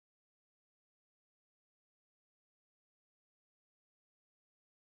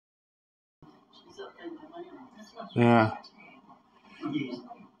Yeah.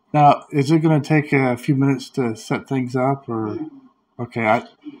 Now, is it going to take a few minutes to set things up, or okay?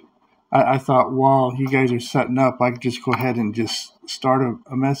 I thought while you guys are setting up, I could just go ahead and just start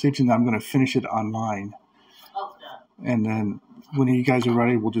a message, and I'm going to finish it online, and then when you guys are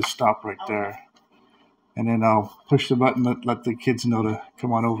ready, we'll just stop right there, and then I'll push the button, let the kids know to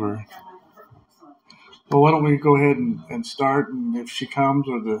come on over. Well, why don't we go ahead and start, and if she comes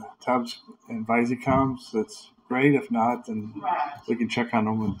or the Tubbs and Visey comes, that's great. If not, then we can check on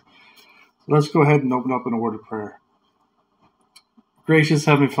them. And let's go ahead and open up in a word of prayer. Gracious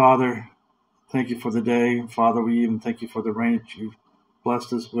Heavenly Father, thank you for the day. Father, we even thank you for the rain that you've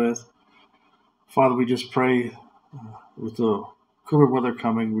blessed us with. Father, we just pray with the cooler weather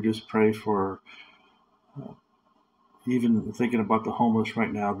coming, we just pray for even thinking about the homeless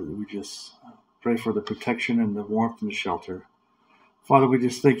right now, that we just pray for the protection and the warmth and the shelter. Father, we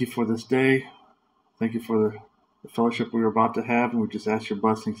just thank you for this day. Thank you for the fellowship we are about to have, and we just ask your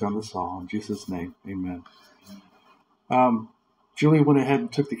blessings on this all. In Jesus' name, amen. Julie went ahead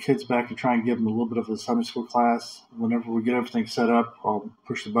and took the kids back to try and give them a little bit of a Sunday school class. Whenever we get everything set up, I'll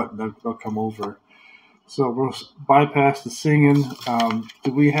push the button, they'll come over. So we'll bypass the singing.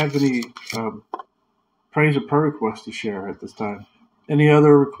 Do we have any praise or prayer requests to share at this time? Any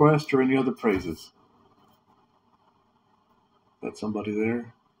other requests or any other praises? Got somebody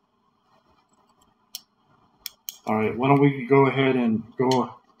there? All right. Why don't we go ahead and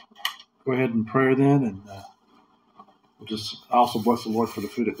go ahead and pray then, and we'll just also bless the Lord for the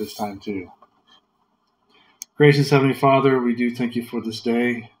food at this time too. Gracious Heavenly Father, we do thank you for this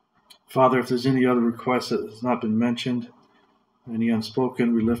day. Father, if there's any other requests that has not been mentioned, any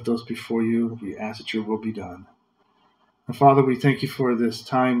unspoken, we lift those before you. We ask that your will be done. And Father, we thank you for this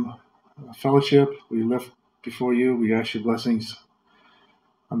time of fellowship. We lift before you. We ask your blessings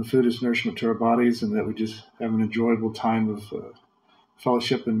on the food as nourishment to our bodies, and that we just have an enjoyable time of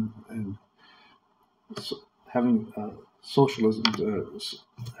fellowship and having socialism,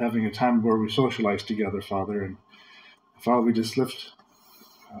 having a time where we socialize together, Father. And Father, we just lift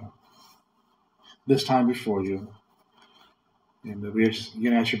this time before you. And we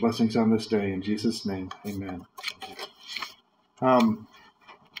again ask your blessings on this day. In Jesus' name, amen.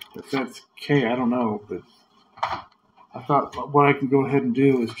 If that's Kay, I don't know, but I thought what I can go ahead and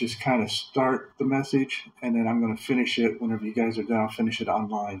do is just kind of start the message, and then I'm going to finish it whenever you guys are done. I'll finish it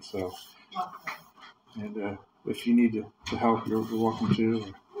online. So, and if you need to help, you're welcome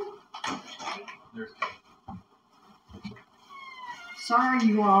to. Sorry,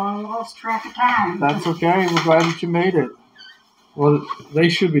 you all lost track of time. That's okay. We're glad that you made it. Well, they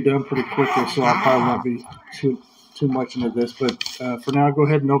should be done pretty quickly, so I probably won't be too much into this. But for now, go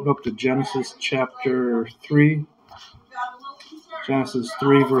ahead and open up to Genesis chapter 3. Genesis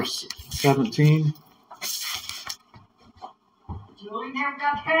 3, verse 17. Julie never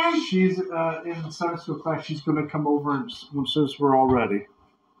got time? She's in Sunday school class. She's going to come over and since we're all ready.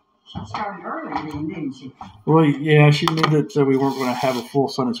 She started early then, didn't she? Well, yeah, she knew that we weren't going to have a full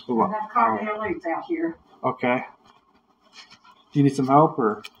Sunday school. I've got cardiolutes out here. Okay. Do you need some help,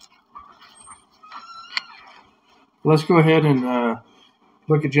 or? Let's go ahead and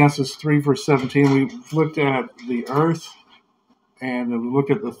look at Genesis 3, verse 17. We looked at the earth, and we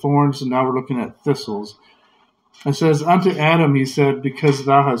looked at the thorns, and now we're looking at thistles. It says, Unto Adam he said, Because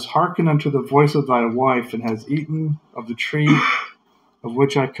thou hast hearkened unto the voice of thy wife, and hast eaten of the tree of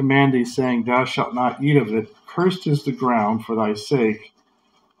which I command thee, saying, Thou shalt not eat of it, cursed is the ground for thy sake,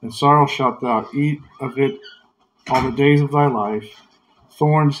 and sorrow shalt thou eat of it all the days of thy life,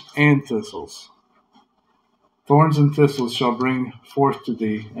 thorns and thistles. Thorns and thistles shall bring forth to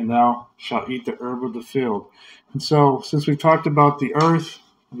thee, and thou shalt eat the herb of the field. And so, since we've talked about the earth,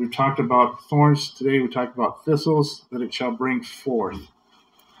 we've talked about thorns, today we talked about thistles, that it shall bring forth.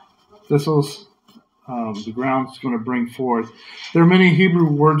 Thistles, the ground's going to bring forth. There are many Hebrew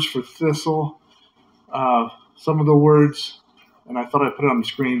words for thistle. Some of the words, and I thought I put it on the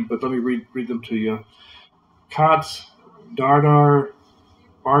screen, but let me read them to you. Katz, Dardar,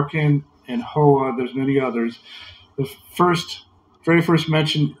 Barkin, and Hoa. There's many others. The very first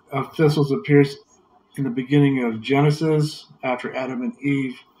mention of thistles appears in the beginning of Genesis, after Adam and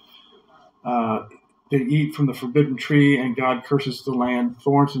Eve. They eat from the forbidden tree, and God curses the land.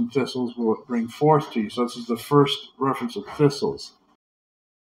 Thorns and thistles will it bring forth to you. So this is the first reference of thistles.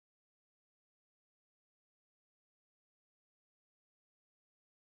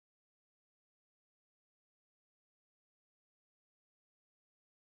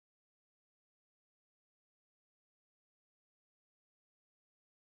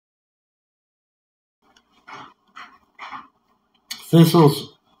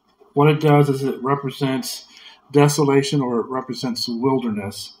 Thistles What it does is it represents desolation, or it represents the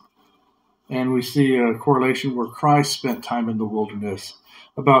wilderness. And we see a correlation where Christ spent time in the wilderness.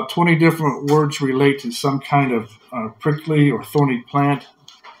 About 20 different words relate to some kind of prickly or thorny plant.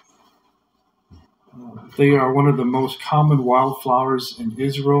 They are one of the most common wildflowers in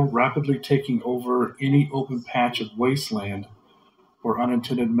Israel, rapidly taking over any open patch of wasteland or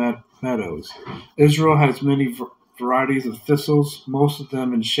unintended meadows. Israel has many varieties of thistles, most of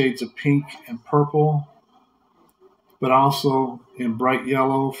them in shades of pink and purple, but also in bright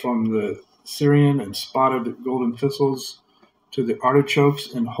yellow, from the Syrian and spotted golden thistles to the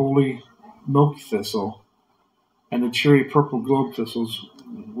artichokes and holy milk thistle, and the cherry purple globe thistles,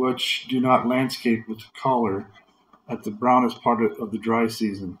 which do not landscape with color at the brownest part of the dry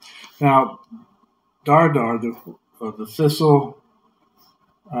season. Now, Dardar, the thistle,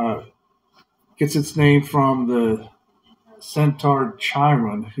 gets its name from the centaur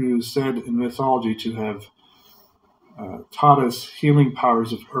Chiron, who is said in mythology to have taught us healing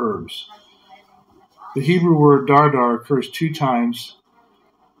powers of herbs. The Hebrew word Dardar occurs 2 times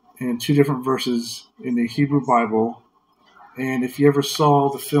in 2 different verses in the Hebrew Bible. And if you ever saw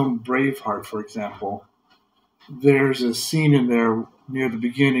the film Braveheart, for example, there's a scene in there near the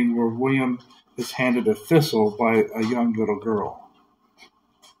beginning where William is handed a thistle by a young little girl.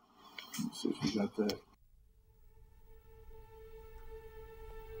 Let's see if we got that.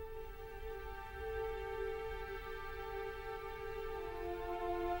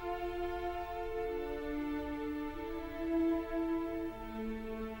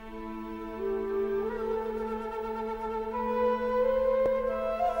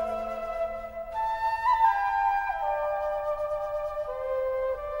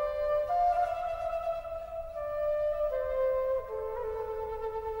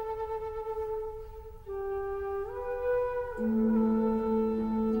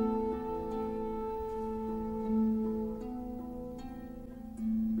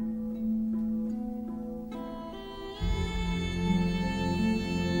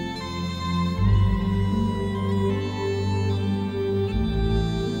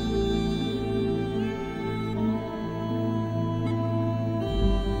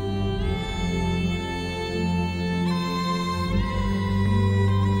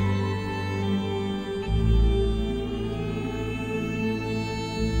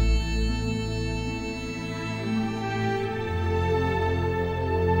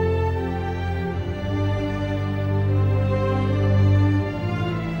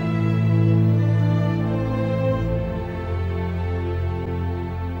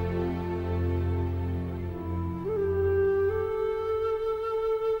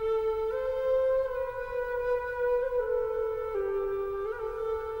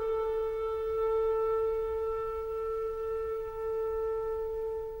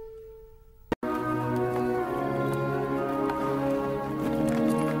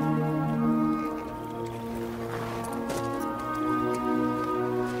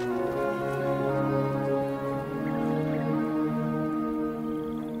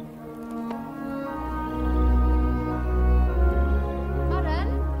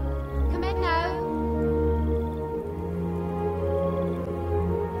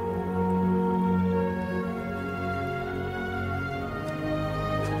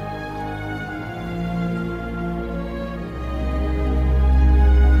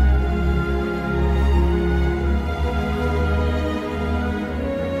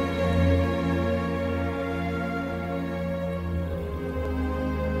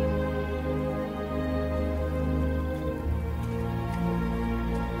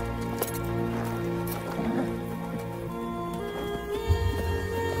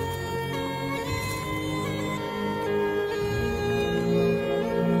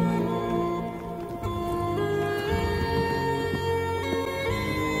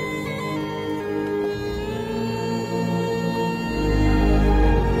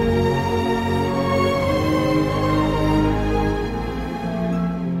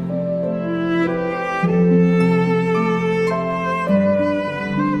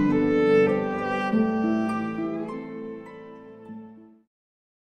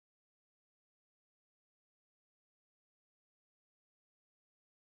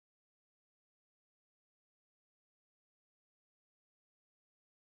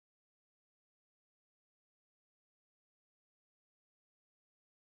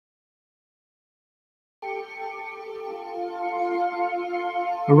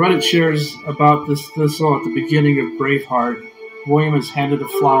 Reddit shares about this thistle at the beginning of Braveheart. William is handed a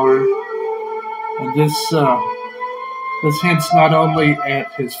flower, and this hints not only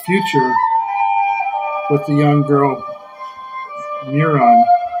at his future with the young girl Muron,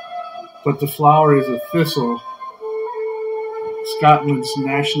 but the flower is a thistle, Scotland's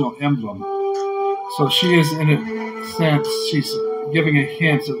national emblem. So she is, in a sense, she's giving a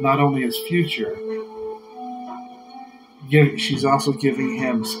hint of not only his future, she's also giving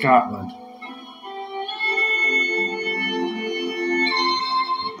him Scotland.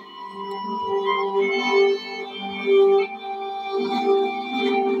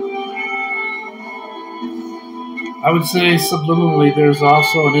 I would say subliminally there's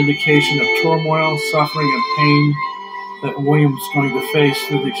also an indication of turmoil, suffering, and pain that William's going to face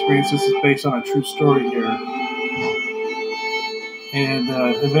through the experience. This is based on a true story here. And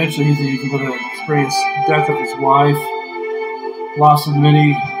eventually he's even going to experience death of his wife, loss of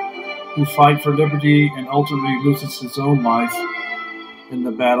many who fight for liberty, and ultimately loses his own life in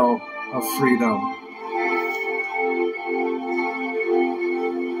the battle of freedom.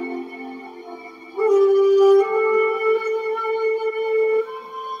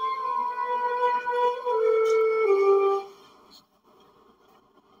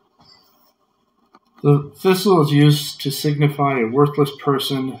 The thistle is used to signify a worthless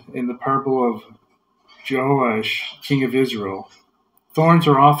person in the parable of Joash, king of Israel. Thorns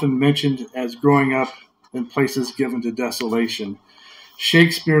are often mentioned as growing up in places given to desolation.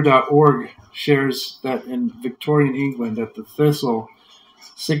 Shakespeare.org shares that in Victorian England that the thistle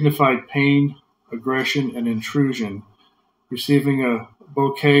signified pain, aggression, and intrusion. Receiving a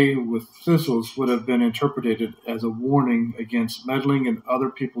bouquet with thistles would have been interpreted as a warning against meddling in other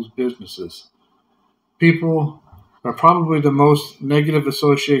people's businesses. People are probably the most negative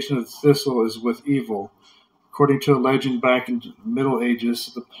association of thistle is with evil. According to a legend back in the Middle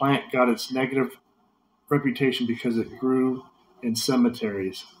Ages, the plant got its negative reputation because it grew in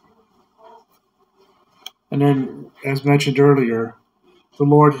cemeteries. And then, as mentioned earlier, the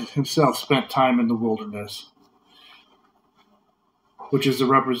Lord himself spent time in the wilderness, which is a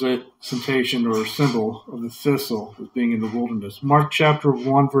representation or a symbol of the thistle as being in the wilderness. Mark chapter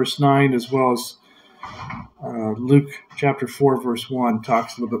 1, verse 9, as well as Luke chapter 4, verse 1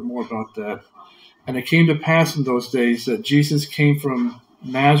 talks a little bit more about that. And it came to pass in those days that Jesus came from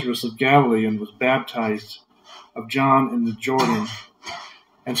Nazareth of Galilee and was baptized of John in the Jordan.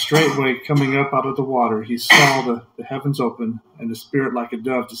 And straightway coming up out of the water, he saw the heavens open, and the Spirit like a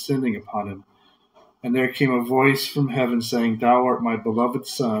dove descending upon him. And there came a voice from heaven saying, Thou art my beloved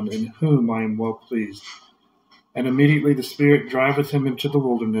Son, in whom I am well pleased. And immediately the Spirit driveth him into the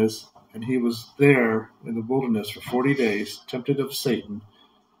wilderness, and he was there in the wilderness for 40 days, tempted of Satan,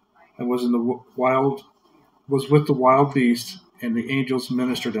 and was with the wild beasts, and the angels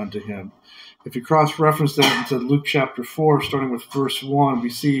ministered unto him. If you cross-reference that into Luke chapter 4, starting with verse 1, we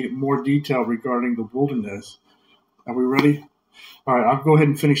see more detail regarding the wilderness. Are we ready? All right, I'll go ahead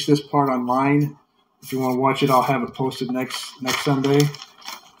and finish this part online. If you want to watch it, I'll have it posted next Sunday.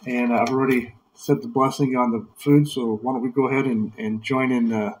 And I've already said the blessing on the food, so why don't we go ahead and join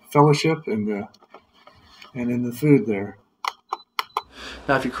in fellowship and in the food there.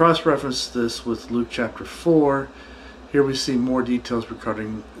 Now, if you cross-reference this with Luke chapter 4, here we see more details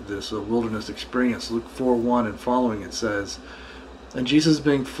regarding this wilderness experience. Luke 4:1 and following, it says, And Jesus,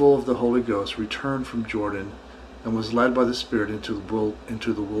 being full of the Holy Ghost, returned from Jordan, and was led by the Spirit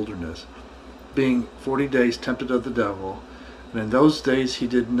into the wilderness, being 40 days tempted of the devil. And in those days he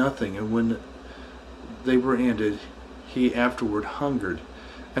did nothing, and when they were ended, he afterward hungered.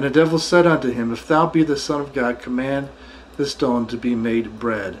 And the devil said unto him, If thou be the Son of God, command this stone to be made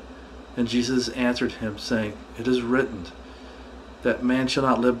bread. And Jesus answered him, saying, It is written, that man shall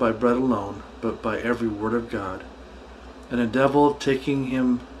not live by bread alone, but by every word of God. And the devil, taking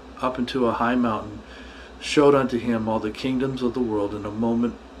him up into a high mountain, showed unto him all the kingdoms of the world in a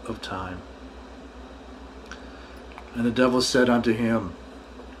moment of time. And the devil said unto him,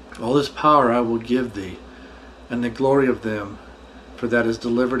 All this power I will give thee, and the glory of them, for that is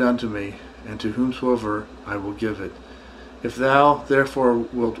delivered unto me, and to whomsoever I will give it. If thou therefore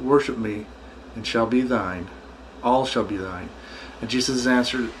wilt worship me, and shall be thine, all shall be thine. And Jesus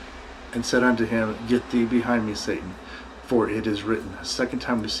answered and said unto him, Get thee behind me, Satan, for it is written. A second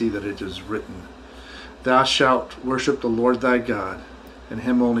time we see that it is written, Thou shalt worship the Lord thy God, and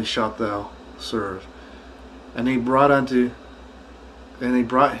him only shalt thou serve. And he brought him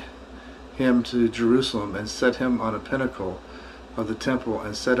to Jerusalem, and set him on a pinnacle of the temple,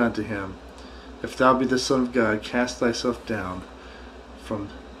 and said unto him, If thou be the Son of God, cast thyself down from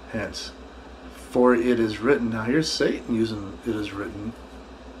hence. For it is written, now here's Satan using it is written,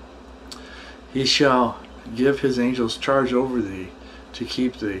 He shall give his angels charge over thee, to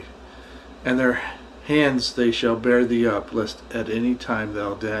keep thee, and their hands they shall bear thee up, lest at any time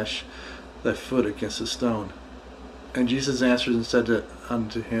thou dash thy foot against a stone. And Jesus answered and said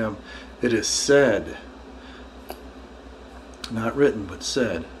unto him, It is said, not written, but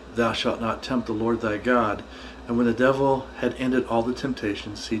said, Thou shalt not tempt the Lord thy God. And when the devil had ended all the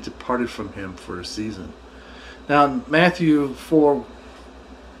temptations, he departed from him for a season. Now in Matthew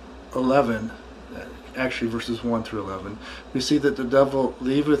 4:11, actually verses 1 through 11, we see that the devil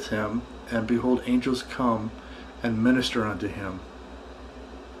leaveth him, and behold, angels come and minister unto him.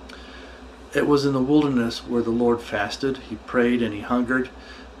 It was in the wilderness where the Lord fasted, he prayed, and he hungered.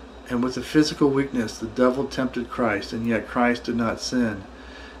 And with a physical weakness, the devil tempted Christ, and yet Christ did not sin.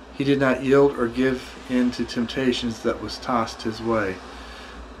 He did not yield or give in to temptations that was tossed his way.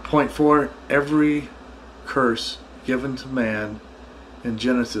 Point 4, every curse given to man in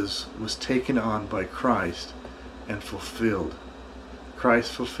Genesis was taken on by Christ and fulfilled.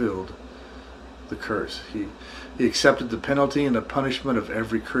 Christ fulfilled the curse. He accepted the penalty and the punishment of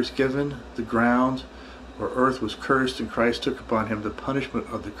every curse given. The ground or earth was cursed, and Christ took upon him the punishment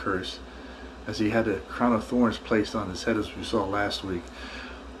of the curse, as he had a crown of thorns placed on his head, as we saw last week.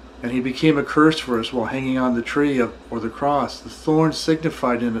 And he became a curse for us while hanging on the tree or the cross. The thorns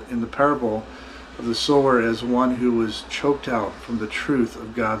signified in the parable of the sower as one who was choked out from the truth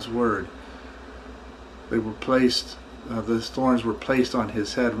of God's word. They were placed, the thorns were placed on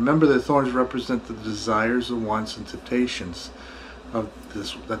his head. Remember, the thorns represent the desires, the wants, and temptations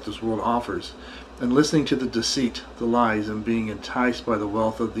that this world offers. And listening to the deceit, the lies, and being enticed by the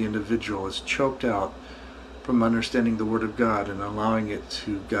wealth of the individual is choked out from understanding the Word of God and allowing it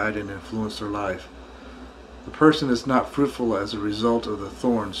to guide and influence their life. The person is not fruitful as a result of the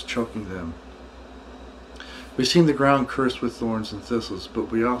thorns choking them. We've seen the ground cursed with thorns and thistles,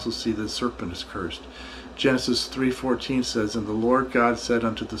 but we also see the serpent is cursed. Genesis 3:14 says, And the Lord God said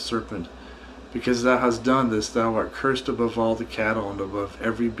unto the serpent, Because thou hast done this, thou art cursed above all the cattle and above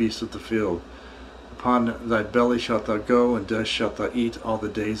every beast of the field. Upon thy belly shalt thou go, and dust shalt thou eat all the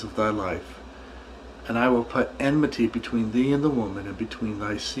days of thy life. And I will put enmity between thee and the woman, and between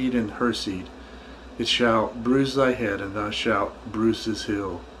thy seed and her seed. It shall bruise thy head, and thou shalt bruise his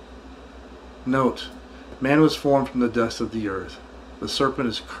heel. Note, man was formed from the dust of the earth. The serpent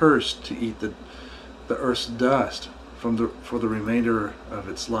is cursed to eat the earth's dust for the remainder of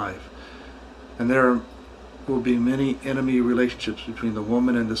its life. And there will be many enemy relationships between the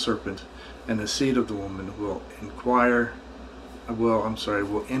woman and the serpent, and the seed of the woman will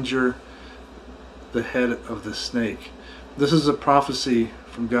injure the head of the snake. This is a prophecy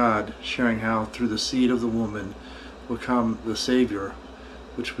from God sharing how through the seed of the woman will come the Savior,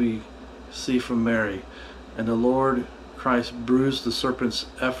 which we see from Mary. And the Lord Christ bruised the serpent's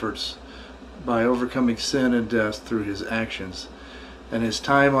efforts by overcoming sin and death through his actions and his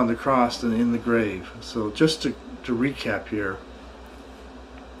time on the cross and in the grave. So just to recap here,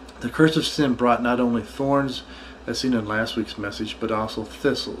 the curse of sin brought not only thorns, as seen in last week's message, but also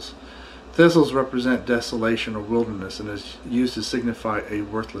thistles. Thistles represent desolation or wilderness and is used to signify a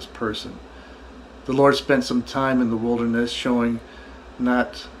worthless person. The Lord spent some time in the wilderness showing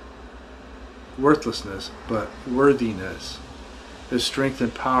not worthlessness, but worthiness. His strength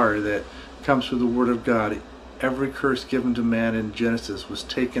and power that comes through the Word of God. Every curse given to man in Genesis was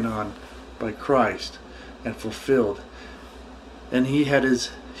taken on by Christ and fulfilled. And he had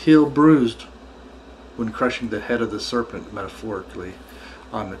his heel bruised when crushing the head of the serpent, metaphorically,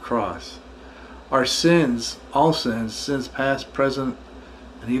 on the cross. Our sins, all sins past, present,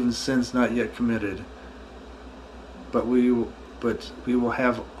 and even sins not yet committed, they will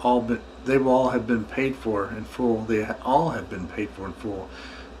all have been paid for in full. They all have been paid for in full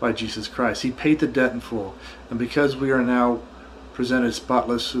by Jesus Christ. He paid the debt in full. And because we are now presented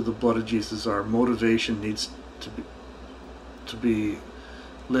spotless through the blood of Jesus, our motivation needs to be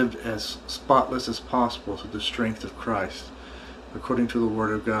lived as spotless as possible through the strength of Christ, according to the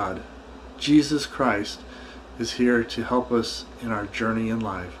Word of God. Jesus Christ is here to help us in our journey in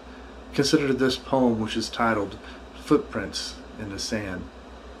life. Consider this poem, which is titled Footprints in the Sand.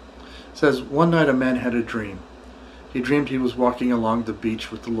 It says, One night a man had a dream. He dreamed he was walking along the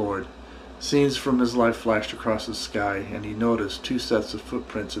beach with the Lord. Scenes from his life flashed across the sky, and he noticed two sets of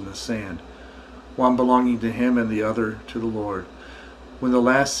footprints in the sand, one belonging to him and the other to the Lord. When the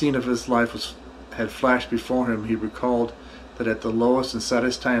last scene of his life had flashed before him, he recalled that at the lowest and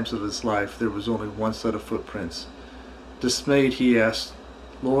saddest times of his life there was only one set of footprints. Dismayed, he asked,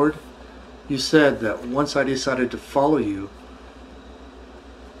 Lord, you said that once I decided to follow you,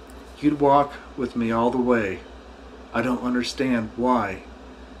 you'd walk with me all the way. I don't understand why.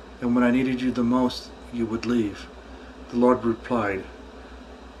 And when I needed you the most, you would leave. The Lord replied,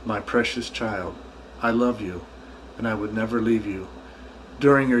 My precious child, I love you, and I would never leave you.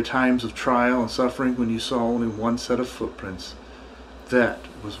 during your times of trial and suffering, when you saw only one set of footprints, that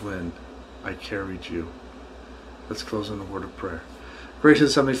was when I carried you. Let's close in a word of prayer.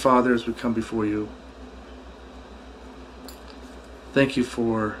 Gracious Heavenly Father, as we come before you, thank you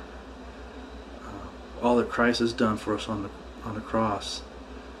for all that Christ has done for us on the cross.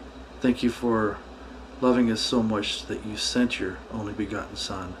 Thank you for loving us so much that you sent your only begotten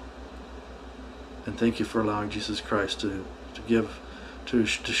Son. And thank you for allowing Jesus Christ to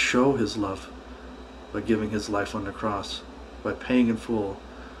show his love by giving his life on the cross, by paying in full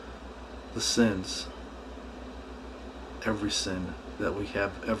the sins, every sin that we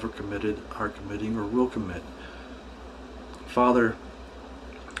have ever committed, are committing, or will commit. Father,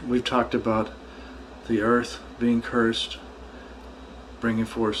 we've talked about the earth being cursed, bringing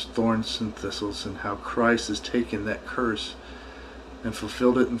forth thorns and thistles, and how Christ has taken that curse and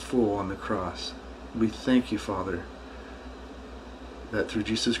fulfilled it in full on the cross. We thank you, Father, that through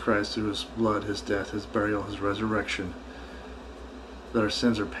Jesus Christ, through his blood, his death, his burial, his resurrection, that our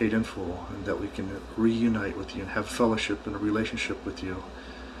sins are paid in full, and that we can reunite with you and have fellowship and a relationship with you.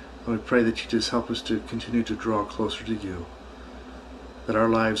 And we pray that you just help us to continue to draw closer to you, that our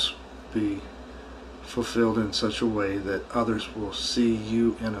lives be fulfilled in such a way that others will see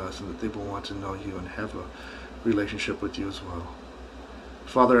you in us, and that they will want to know you and have a relationship with you as well.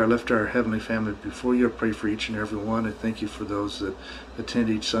 Father, I lift our heavenly family before you. I pray for each and every one. I thank you for those that attend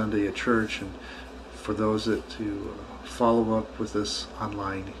each Sunday at church, and for those that to follow up with us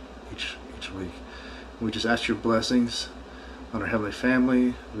online each week. We just ask your blessings on our heavenly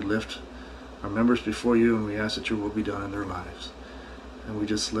family. We lift our members before you, and we ask that your will be done in their lives. And we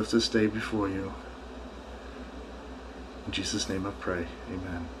just lift this day before you. In Jesus' name I pray.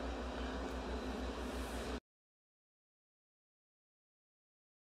 Amen.